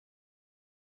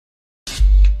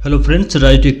Hello friends,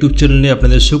 right YouTube চ্যানেলে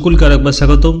আপনাদের সকলকে আরেকবার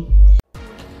স্বাগতম।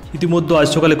 ইতিমধ্যে আজ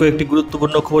সকালে কয়েকটি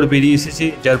গুরুত্বপূর্ণ খবর বেরিয়ে এসেছে,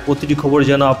 যার প্রতিটি খবর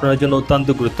জানা আপনার জন্য অত্যন্ত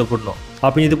গুরুত্বপূর্ণ।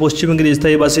 আপনি যদি পশ্চিমবঙ্গের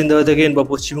স্থায়ী বাসিন্দা হয়ে থাকেন বা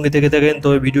পশ্চিমবঙ্গে থেকে থাকেন,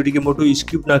 তবে ভিডিওটিকে মোটেও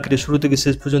স্কিপ না করে শুরু থেকে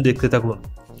শেষ পর্যন্ত দেখতে থাকুন।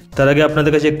 তার আগে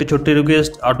আপনাদের কাছে একটি ছোট্ট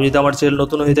রিকোয়েস্ট, আপনি যদি আমার চ্যানেল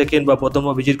নতুন হয়ে থাকেন বা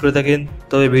প্রথমবার ভিজিট করে থাকেন,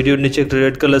 তবে ভিডিওর নিচে একটা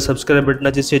রেড কালার সাবস্ক্রাইব বাটন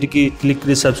আছে, সেটিকে ক্লিক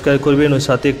করে সাবস্ক্রাইব করবেন। ওর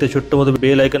সাথে একটা ছোট্ট মতো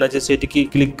বেল আইকন আছে, সেটিকে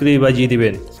ক্লিক করে বাজিয়ে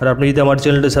দিবেন। আর আপনি যদি আমার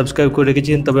চ্যানেলটা সাবস্ক্রাইব করে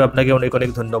রেখেছেন, তবে আপনাকে অনেক অনেক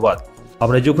ধন্যবাদ।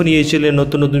 আমরা যখনই এই চ্যানেলে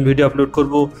নতুন নতুন ভিডিও আপলোড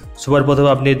করব, সবার প্রথমে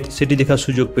আপনি সেটি দেখার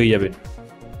সুযোগ পেয়ে যাবেন।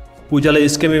 উজালা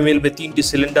স্কিমে মিলবে 3টি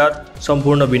সিলিন্ডার,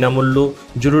 সম্পূর্ণ বিনামূল্য।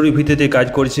 জরুরি ভিত্তিতে কাজ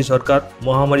করছে সরকার।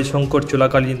 মহামারী সংকট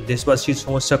চলাকালীন দেশবাসীর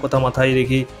সমস্যার কথা মাথায়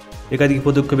রেখে একাধিক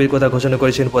পদক্ষেপের কথা ঘোষণা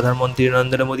করেছেন প্রধানমন্ত্রী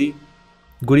নরেন্দ্র মোদী।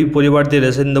 গরিব পরিবারদের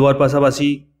রেশন দেওয়ার পাশাপাশি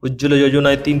উজ্জ্বলা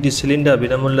যোজনায় 3টি সিলিন্ডার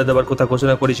বিনামূল্যে দেওয়ার কথা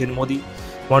ঘোষণা করেছেন মোদী,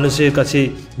 মানুষের কাছে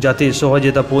যাতে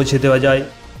সহজে তা পৌঁছে দেওয়া যায়।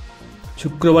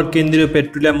 শুক্রবার কেন্দ্রীয়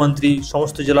পেট্রোলিয়াম মন্ত্রী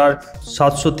সমস্ত জেলার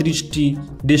 730টি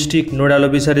ডিস্ট্রিক্ট নোডাল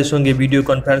অফিসারের সঙ্গে ভিডিও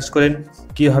কনফারেন্স করেন।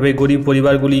 কীভাবে গরিব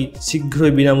পরিবারগুলি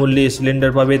শীঘ্রই বিনামূল্যে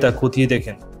সিলিন্ডার পাবে তা খতিয়ে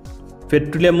দেখেন।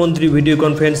 পেট্রোলিয়াম মন্ত্রী ভিডিও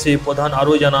কনফারেন্সে প্রধান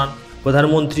আরও জানান,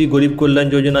 প্রধানমন্ত্রী গরিব কল্যাণ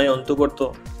যোজনায় অন্তর্গত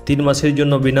 3 মাসের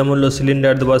জন্য বিনামূল্য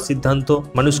সিলিন্ডার দেওয়ার সিদ্ধান্ত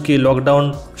মানুষকে লকডাউন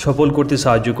সফল করতে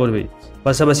সাহায্য করবে,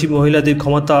 পাশাপাশি মহিলাদের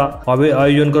ক্ষমতা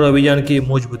আয়োজন করা অভিযানকে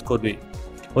মজবুত করবে।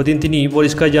 ওদিন তিনি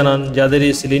পরিষ্কার জানান, যাদের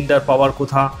এই সিলিন্ডার পাওয়ার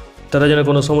কথা তারা যেন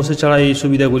কোনো সমস্যা ছাড়া এই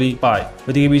সুবিধাগুলি পায়,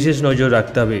 ওদিকে বিশেষ নজর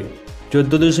রাখতে হবে।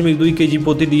 14.2 কেজি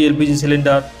প্রতিটি এলপিজি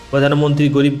সিলিন্ডার প্রধানমন্ত্রী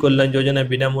গরিব কল্যাণ যোজনায়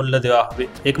বিনামূল্যে দেওয়া হবে।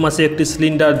 1 মাসে একটি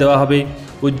সিলিন্ডার দেওয়া হবে।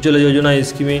 উজ্জ্বলা যোজনা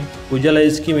স্কিমে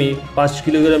 5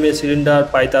 কিলোগ্রামের সিলিন্ডার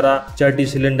পায় তারা 4টি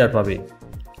সিলিন্ডার পাবে।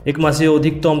 1 মাসে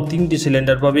অধিকতম 3টি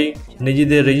সিলিন্ডার পাবে।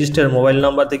 নিজেদের রেজিস্টার মোবাইল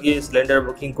নাম্বার থেকে সিলিন্ডার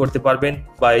বুকিং করতে পারবেন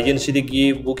বা এজেন্সিতে গিয়ে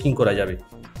বুকিং করা যাবে।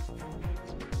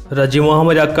 রাজ্যে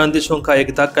মহামারী আক্রান্তের সংখ্যা এক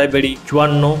ধাক্কায় বেড়ে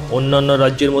 54। অন্যান্য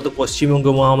রাজ্যের মতো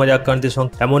পশ্চিমবঙ্গে মহামারী আক্রান্তের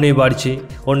সংখ্যা এমনই বাড়ছে।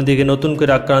 অন্যদিকে নতুন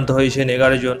করে আক্রান্ত হয়েছেন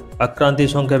 11 জন, আক্রান্তের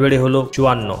সংখ্যা বেড়ে হলো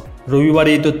 54। রবিবার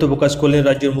এই তথ্য প্রকাশ করলেন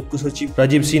রাজ্যের মুখ্য সচিব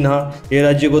রাজীব সিনহা। এ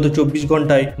রাজ্যে গত 24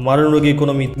 ঘন্টায় মারণ রোগে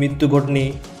কোনো মৃত্যু ঘটেনি।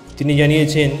 তিনি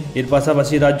জানিয়েছেন, এর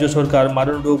পাশাপাশি রাজ্য সরকার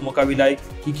মারণ রোগ মোকাবিলায়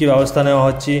কী ব্যবস্থা নেওয়া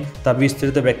হচ্ছে তা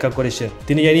বিস্তারিত ব্যাখ্যা করেছেন।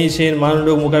 তিনি জানিয়েছেন, মারণ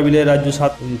রোগ মোকাবিলায় রাজ্য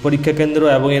 7 পরীক্ষা কেন্দ্র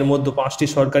এবং এর মধ্যে 5টি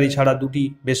সরকারি ছাড়া 2টি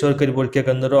বেসরকারি পরীক্ষা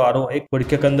কেন্দ্র, আরও 1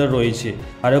 পরীক্ষা কেন্দ্র রয়েছে।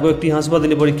 আরও কয়েকটি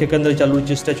হাসপাতালে পরীক্ষা কেন্দ্র চালুর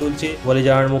চেষ্টা চলছে বলে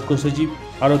জানান মুখ্য সচিব।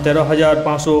 আরও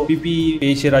 13,500 পিপিই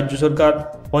পেয়েছে রাজ্য সরকার।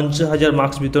 50,000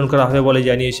 মাস্ক বিতরণ করা হবে বলে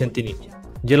জানিয়েছেন তিনি।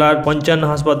 জেলার 55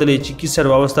 হাসপাতালে চিকিৎসার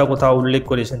ব্যবস্থার কথা উল্লেখ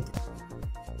করেছেন।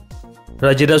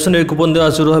 রাজ্যে রেশনের কুপন দেওয়া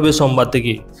শুরু হবে সোমবার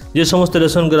থেকে। যে সমস্ত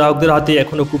রেশন গ্রাহকদের হাতে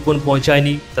এখনও কুপন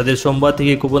পৌঁছায়নি, তাদের সোমবার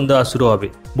থেকে কুপন দেওয়া শুরু হবে।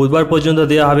 বুধবার পর্যন্ত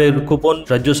দেওয়া হবে কুপন।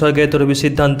 রাজ্য সরকারের তরফে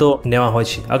সিদ্ধান্ত নেওয়া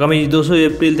হয়েছে, আগামী 2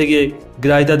 এপ্রিল থেকে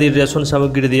গ্রাহকদের রেশন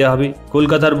সামগ্রী দেওয়া হবে।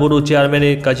 কলকাতার বড়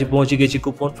চেয়ারম্যানের কাছে পৌঁছে গেছে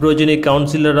কুপন। প্রয়োজনে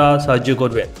কাউন্সিলররা সাহায্য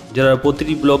করবেন, যারা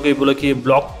প্রতিটি ব্লকে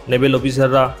ব্লক লেভেল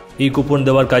অফিসাররা এই কুপন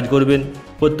দেওয়ার কাজ করবেন।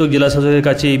 প্রত্যেক জেলা শাসকের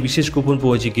কাছে এই বিশেষ কুপন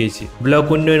পৌঁছে গিয়েছে। ব্লক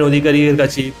উন্নয়ন অধিকারীদের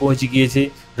কাছে পৌঁছে গিয়েছে।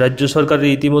 রাজ্য সরকারের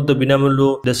ইতিমধ্যে বিনামূল্য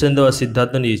রেশন দেওয়ার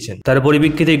সিদ্ধান্ত নিয়েছেন। তার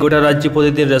পরিপ্রেক্ষিতে গোটা রাজ্যে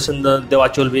প্রতিদিন রেশন দেওয়া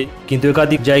চলবে, কিন্তু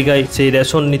একাধিক জায়গায় সেই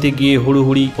রেশন নিতে গিয়ে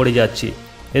হুড়োহুড়ি পড়ে যাচ্ছে।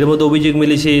 এর মধ্যে অভিযোগ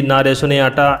মিলেছে, না রেশনে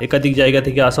আটা। একাধিক জায়গা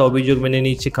থেকে আসা অভিযোগ মেনে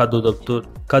নিচ্ছে খাদ্য দপ্তর।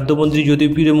 খাদ্যমন্ত্রী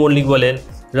জ্যোতিপ্রিয় মল্লিক বলেন,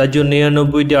 রাজ্যের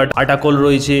 99টি আটাকল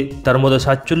রয়েছে, তার মধ্যে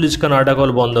 47খানা আটাকল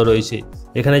বন্ধ রয়েছে।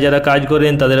 এখানে যারা কাজ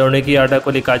করেন তাদের অনেকেই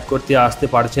আটাকলে কাজ করতে আসতে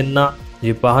পারছেন না।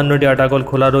 যে 52টি আটাকল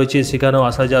খোলা রয়েছে, সেখানেও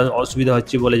আসা যাওয়ার অসুবিধা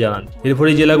হচ্ছে বলে জানান। এর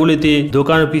ফলে জেলাগুলিতে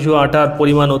দোকান পিছু আটার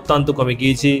পরিমাণ অত্যন্ত কমে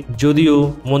গিয়েছে। যদিও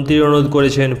মন্ত্রী অনুরোধ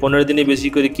করেছেন 15 দিনে বেশি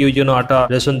করে কেউ যেন আটা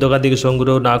রেশন দোকান থেকে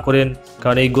সংগ্রহ না করেন,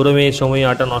 কারণ এই গরমের সময়ে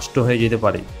আটা নষ্ট হয়ে যেতে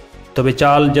পারে। তবে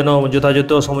চাল যেন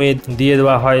যথাযথ সময়ে দিয়ে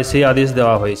দেওয়া হয়, সেই আদেশ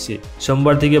দেওয়া হয়েছে।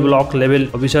 সোমবার থেকে ব্লক লেভেল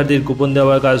অফিসারদের কুপন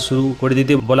দেওয়ার কাজ শুরু করে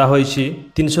দিতে বলা হয়েছে।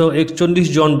 341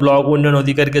 জন ব্লক উন্নয়ন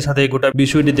অধিকারীর সাথে গোটা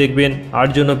বিষয়টি দেখবেন। 8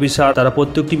 জন অফিসার, তারা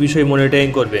প্রত্যেকটি বিষয় মনিটরিং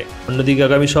করবে। অন্যদিকে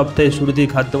আগামী সপ্তাহে শুরুতেই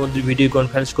খাদ্যমন্ত্রী ভিডিও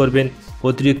কনফারেন্স করবেন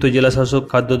অতিরিক্ত জেলা শাসক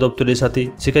খাদ্য দপ্তরের সাথে।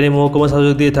 সেখানে মহকুমা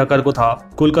শাসকদের থাকার কথা।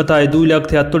 কলকাতায়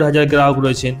 2,73,000 গ্রাহক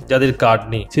রয়েছেন যাদের কার্ড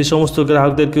নেই। সেই সমস্ত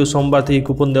গ্রাহকদেরকেও সোমবার থেকে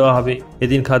কুপন দেওয়া হবে।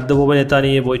 এদিন খাদ্য ভবনে তা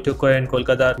নিয়ে বৈঠক করেন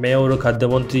কলকাতার মেয়র ও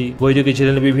খাদ্যমন্ত্রী। বৈঠকে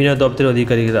ছিলেন বিভিন্ন দপ্তরের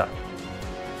অধিকারীরা।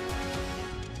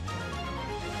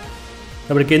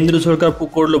 এবার কেন্দ্র সরকার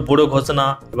করল বড় ঘোষণা।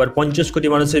 এবার 50 কোটি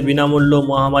মানুষের বিনামূল্য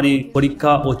মহামারী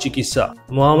পরীক্ষা ও চিকিৎসা।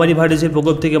 মহামারী ভাইরাসের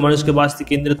প্রকোপ থেকে মানুষকে বাঁচতে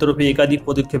কেন্দ্রের তরফে একাধিক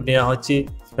পদক্ষেপ নেওয়া হচ্ছে।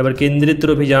 এবার কেন্দ্রের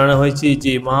তরফে জানানো হয়েছে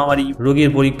যে মহামারী রোগের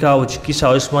পরীক্ষা ও চিকিৎসা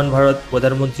আয়ুষ্মান ভারত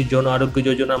প্রধানমন্ত্রী জন আরোগ্য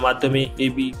যোজনার মাধ্যমে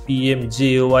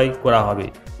ABPMJY করা হবে।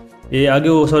 এর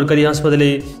আগেও সরকারি হাসপাতালে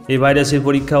এই ভাইরাসের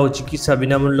পরীক্ষা ও চিকিৎসা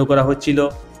বিনামূল্য করা হচ্ছিল।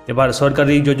 এবার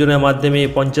সরকারি যোজনার মাধ্যমে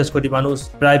 50 কোটি মানুষ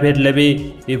প্রাইভেট ল্যাবে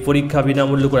এই পরীক্ষা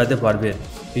বিনামূল্যে করাতে পারবেন।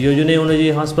 এই যোজনা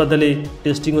অনুযায়ী হাসপাতালে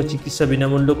টেস্টিং ও চিকিৎসা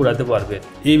বিনামূল্যে করাতে পারবেন।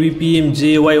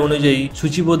 ABPMJY অনুযায়ী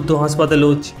সূচিবদ্ধ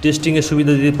হাসপাতালেও টেস্টিংয়ের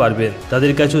সুবিধা দিতে পারবেন।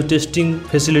 তাদের কাছেও টেস্টিং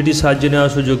ফ্যাসিলিটি সাহায্য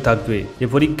নেওয়ার সুযোগ থাকবে। এই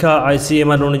পরীক্ষা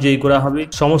ICMR অনুযায়ী করা হবে।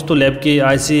 সমস্ত ল্যাবকে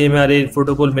ICMR এর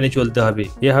প্রোটোকল মেনে চলতে হবে।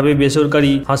 এভাবে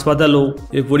বেসরকারি হাসপাতালও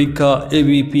এই পরীক্ষা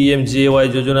ABPMJY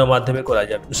যোজনার মাধ্যমে করা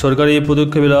যাবে। সরকারি এই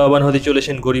পদক্ষেপে লাভবান হতে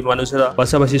চলেছেন গরিব মানুষেরা।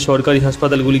 পাশাপাশি সরকারি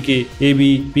হাসপাতালগুলিকে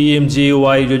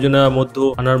ABPMJY যোজনার মধ্যে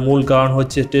আনার মূল কারণ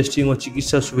হচ্ছে টেস্টিং ও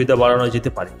চিকিৎসার সুবিধা বাড়ানো যেতে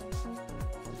পারে।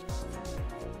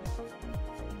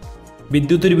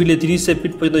 বিদ্যুতের বিলে 30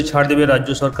 এপ্রিল পর্যন্ত ছাড় দেবে রাজ্য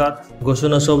সরকার,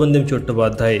 ঘোষণা শোভনদেব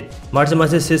চট্টোপাধ্যায়। মার্চ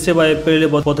মাসের শেষে বা এপ্রিলে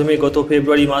প্রথমে গত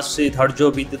ফেব্রুয়ারি মাসে ধার্য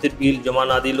বিদ্যুতের বিল জমা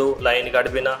না দিলেও লাইন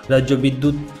কাটবে না রাজ্য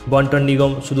বিদ্যুৎ বন্টন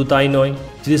নিগম। শুধু তাই নয়,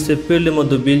 30 এপ্রিলের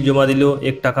মধ্যে বিল জমা দিলেও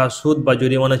 1 টাকা সুদ বা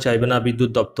জরিমানা চাইবে না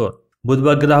বিদ্যুৎ দপ্তর।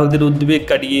 বুধবার গ্রাহকদের উদ্বেগ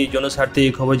কাটিয়ে জনস্বার্থে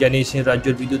এই খবর জানিয়েছেন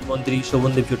রাজ্যের বিদ্যুৎ মন্ত্রী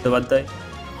শোভনদেব চট্টোপাধ্যায়।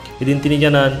 এদিন তিনি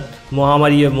জানান,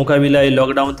 মহামারী মোকাবিলায়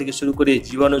লকডাউন থেকে শুরু করে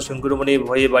জীবাণু সংক্রমণের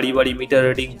ভয়ে বাড়ি বাড়ি মিটার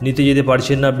রিডিং নিতে যেতে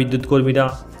পারছেন না বিদ্যুৎ কর্মীরা।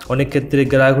 অনেক ক্ষেত্রে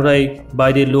গ্রাহকরাই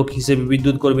বাইরের লোক হিসেবে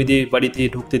বিদ্যুৎ কর্মীদের বাড়িতে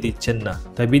ঢুকতে দিচ্ছেন না।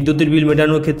 তাই বিদ্যুতের বিল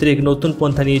মেটানোর ক্ষেত্রে এক নতুন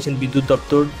পন্থা নিয়েছেন বিদ্যুৎ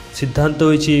দপ্তর। সিদ্ধান্ত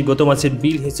হয়েছে গত মাসের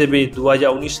বিল হিসেবে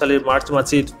 2019 সালের মার্চ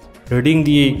মাসের রিডিং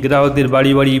দিয়ে গ্রাহকদের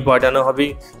বাড়ি বাড়ি পাঠানো হবে।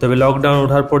 তবে লকডাউন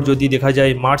ওঠার পর যদি দেখা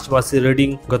যায় মার্চ মাসের রিডিং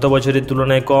গত বছরের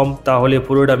তুলনায় কম, তাহলে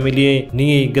পুরোটা মিলিয়ে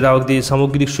নিয়ে গ্রাহকদের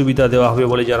সামগ্রিক সুবিধা দেওয়া হবে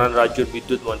বলে জানান রাজ্যের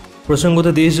বিদ্যুৎ মন্ত্রী। প্রসঙ্গত,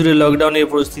 দেশ জুড়ে লকডাউনের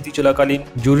পরিস্থিতি চলাকালীন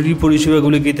জরুরি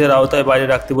পরিষেবাগুলিকে তার আওতায় বাইরে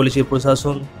রাখতে বলেছে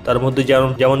প্রশাসন। তার মধ্যে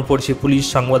যেমন পড়ছে পুলিশ,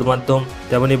 সংবাদ মাধ্যম,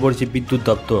 তেমনই পড়ছে বিদ্যুৎ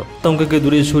দপ্তর। আতঙ্ককে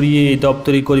দূরে সরিয়ে এই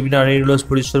দপ্তরের কর্মীরা নিরলস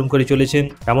পরিশ্রম করে চলেছেন।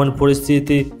 এমন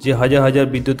পরিস্থিতিতে যে হাজার হাজার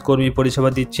বিদ্যুৎ কর্মী পরিষেবা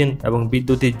দিচ্ছেন এবং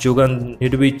বিদ্যুতের যোগান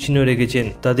নিরবিচ্ছিন্ন রেখেছেন,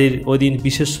 তাদের ওদিন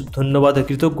বিশেষ ধন্যবাদ ও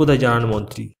কৃতজ্ঞতা জানান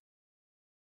মন্ত্রী।